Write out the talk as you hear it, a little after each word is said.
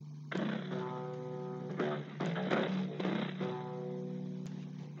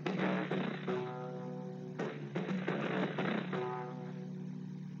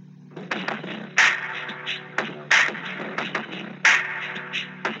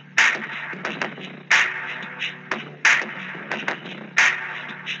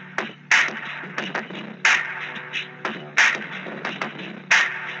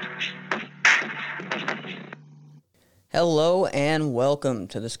Hello and welcome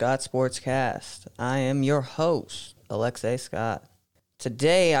to the Scott Sportscast. I am your host, Alexei Scott.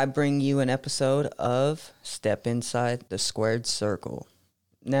 Today I bring you an episode of Step Inside the Squared Circle.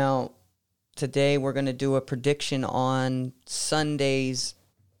 Now, today we're going to do a prediction on Sunday's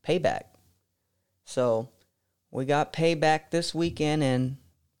Payback. So, we got Payback this weekend, and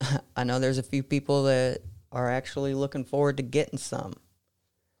I know there's a few people that are actually looking forward to getting some.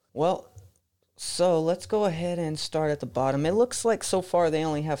 Well, so let's go ahead and start at the bottom. It looks like so far they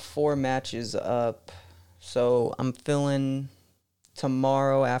only have 4 matches up. So I'm feeling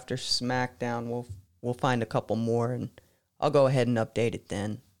tomorrow after SmackDown we'll find a couple more, and I'll go ahead and update it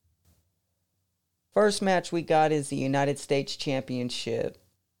then. First match we got is the United States Championship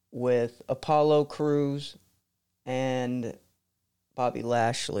with Apollo Crews and Bobby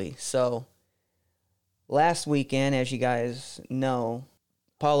Lashley. So last weekend, as you guys know,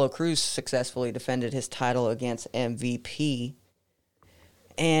 Apollo Crews successfully defended his title against MVP.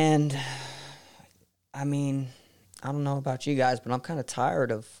 And, I mean, I don't know about you guys, but I'm kind of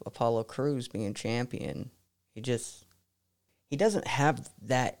tired of Apollo Crews being champion. He doesn't have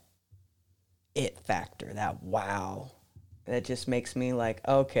that it factor, that wow. That just makes me like,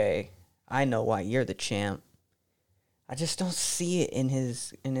 okay, I know why you're the champ. I just don't see it in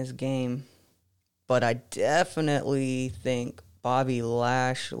his game. But I definitely think Bobby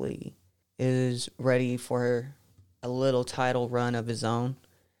Lashley is ready for a little title run of his own.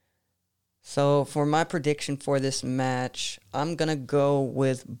 So for my prediction for this match, I'm going to go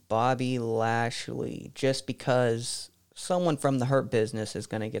with Bobby Lashley just because someone from the Hurt Business is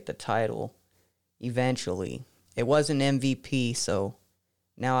going to get the title eventually. It was an MVP, so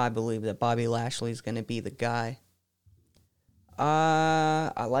now I believe that Bobby Lashley is going to be the guy.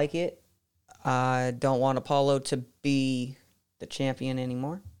 I like it. I don't want Apollo to be the champion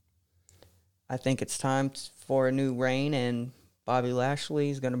anymore. I think it's time for a new reign, and Bobby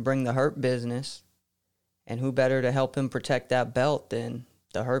Lashley is going to bring the Hurt Business. And who better to help him protect that belt than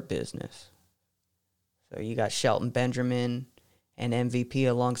the Hurt Business? So you got Shelton Benjamin and MVP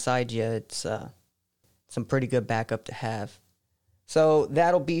alongside you. It's some pretty good backup to have. So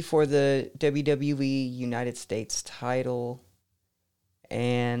that'll be for the WWE United States title.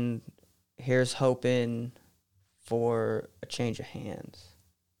 And here's hoping for a change of hands.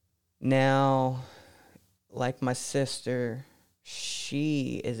 Now, like my sister,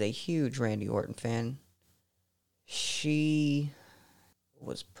 she is a huge Randy Orton fan. She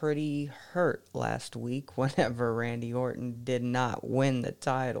was pretty hurt last week whenever Randy Orton did not win the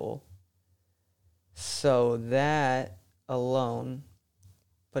title. So that alone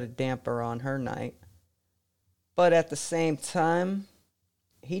put a damper on her night. But at the same time,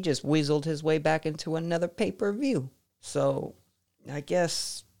 he just weaseled his way back into another pay-per-view. So I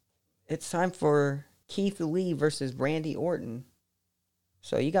guess it's time for Keith Lee versus Randy Orton.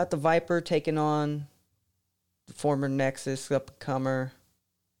 So you got the Viper taking on the former Nexus up-and-comer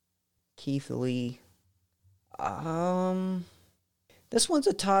Keith Lee. This one's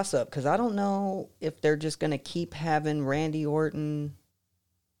a toss-up because I don't know if they're just going to keep having Randy Orton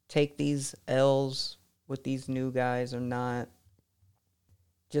take these L's with these new guys or not.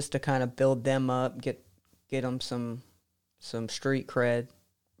 Just to kind of build them up, get them some street cred.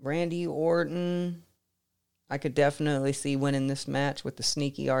 Randy Orton, I could definitely see winning this match with the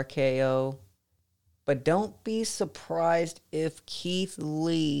sneaky RKO. But don't be surprised if Keith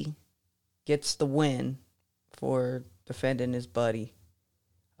Lee gets the win for defending his buddy,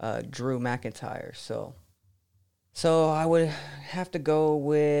 Drew McIntyre. So I would have to go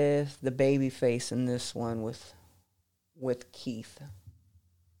with the babyface in this one with Keith.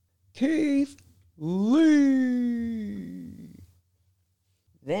 Keith Lee.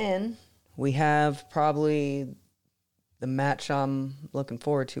 Then we have probably the match I'm looking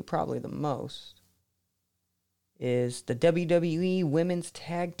forward to probably the most is the WWE Women's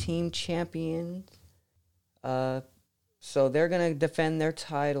Tag Team Champions. So they're going to defend their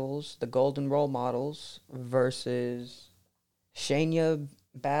titles, the Golden Role Models versus Shayna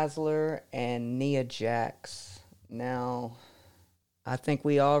Baszler and Nia Jax. Now, I think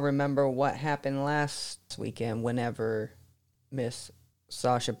we all remember what happened last weekend whenever Miss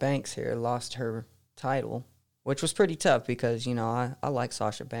Sasha Banks here lost her title, which was pretty tough because, you know, I like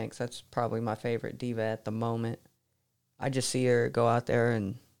Sasha Banks. That's probably my favorite diva at the moment. I just see her go out there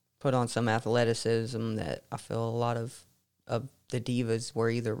and put on some athleticism that I feel a lot of the divas were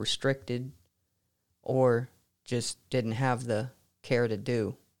either restricted or just didn't have the care to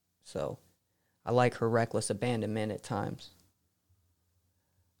do. So I like her reckless abandonment at times.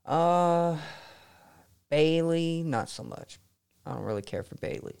 Bayley, not so much. I don't really care for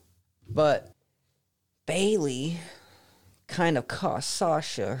Bayley. But Bayley kind of cost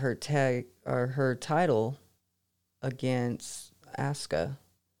Sasha her her title against Asuka.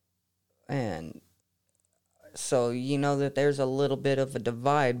 And so you know that there's a little bit of a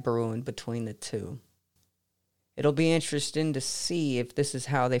divide brewing between the two. It'll be interesting to see if this is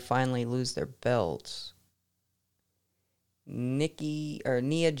how they finally lose their belts.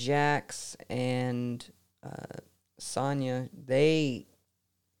 Nia Jax and Sonya,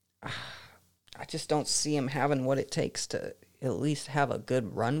 I just don't see them having what it takes to at least have a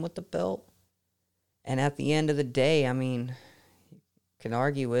good run with the belt. And at the end of the day, I mean, you can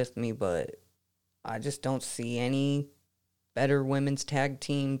argue with me, but I just don't see any better women's tag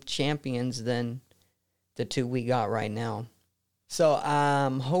team champions than the two we got right now. So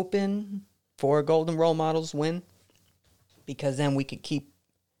I'm hoping for a Golden Role Models win, because then we could keep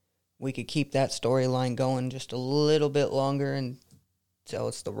that storyline going just a little bit longer until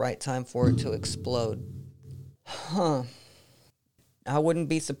it's the right time for it to explode. I wouldn't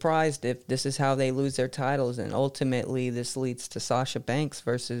be surprised if this is how they lose their titles, and ultimately this leads to Sasha Banks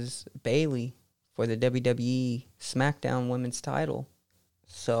versus Bayley for the WWE SmackDown Women's title.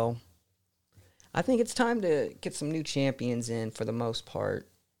 So I think it's time to get some new champions in for the most part.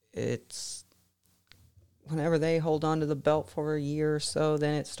 It's whenever they hold on to the belt for a year or so,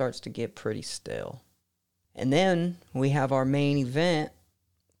 then it starts to get pretty stale. And then we have our main event,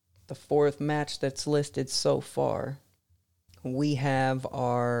 the fourth match that's listed so far. We have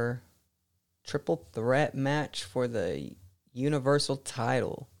our triple threat match for the Universal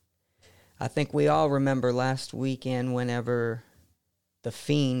title. I think we all remember last weekend whenever The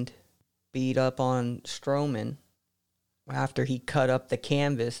Fiend beat up on Strowman after he cut up the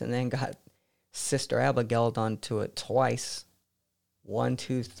canvas and then got Sister Abigail onto it twice. 1,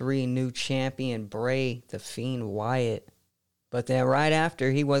 2, 3, new champion Bray the Fiend Wyatt. But then right after,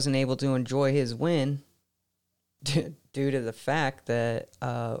 he wasn't able to enjoy his win due to the fact that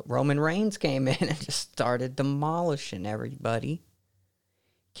Roman Reigns came in and just started demolishing everybody.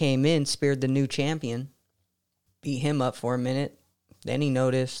 Came in, speared the new champion, beat him up for a minute. Then he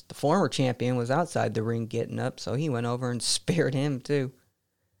noticed the former champion was outside the ring getting up, so he went over and speared him too.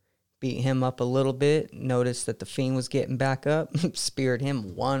 Beat him up a little bit, noticed that the Fiend was getting back up, speared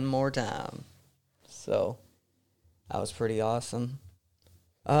him one more time. So that was pretty awesome.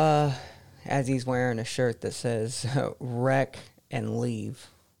 As he's wearing a shirt that says, wreck and leave.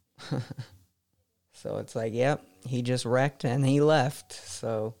 So it's like, yep, he just wrecked and he left.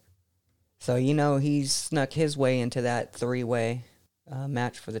 So you know, he's snuck his way into that three-way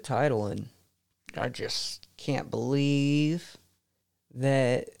match for the title. And I just can't believe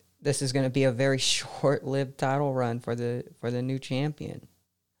that this is going to be a very short-lived title run for the new champion.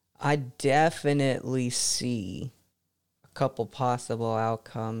 I definitely see a couple possible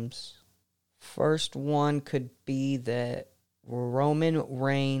outcomes. First one could be that Roman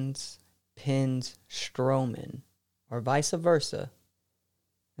Reigns pins Strowman, or vice versa,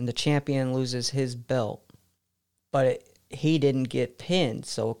 and the champion loses his belt. But he didn't get pinned,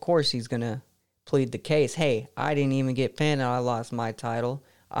 so of course he's going to plead the case. Hey, I didn't even get pinned and I lost my title.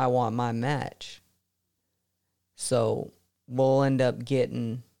 I want my match. So we'll end up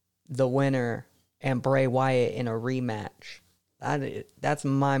getting the winner and Bray Wyatt in a rematch. That's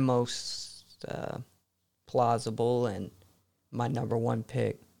my most plausible and my number one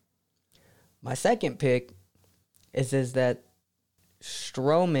pick. My second pick is that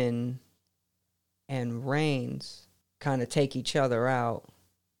Strowman and Reigns kind of take each other out,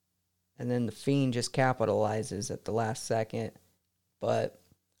 and then the Fiend just capitalizes at the last second. But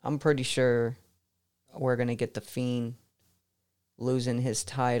I'm pretty sure we're going to get the Fiend losing his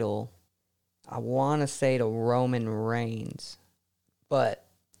title. I want to say to Roman Reigns, but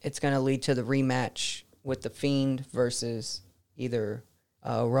it's going to lead to the rematch with the Fiend versus either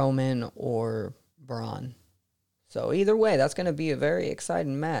Roman or Braun. So either way, that's going to be a very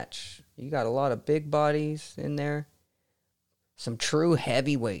exciting match. You got a lot of big bodies in there. Some true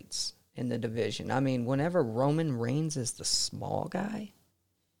heavyweights in the division. I mean, whenever Roman Reigns is the small guy,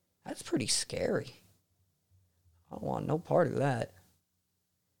 that's pretty scary. I don't want no part of that.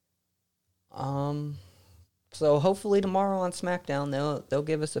 So hopefully tomorrow on SmackDown, they'll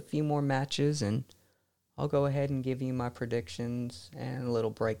give us a few more matches, and I'll go ahead and give you my predictions and little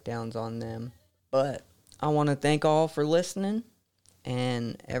breakdowns on them. But I want to thank all for listening,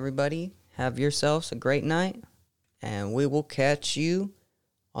 and everybody have yourselves a great night, and we will catch you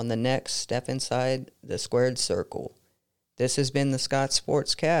on the next Step Inside the Squared Circle. This has been the Scott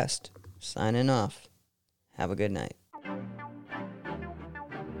Sportscast, signing off. Have a good night.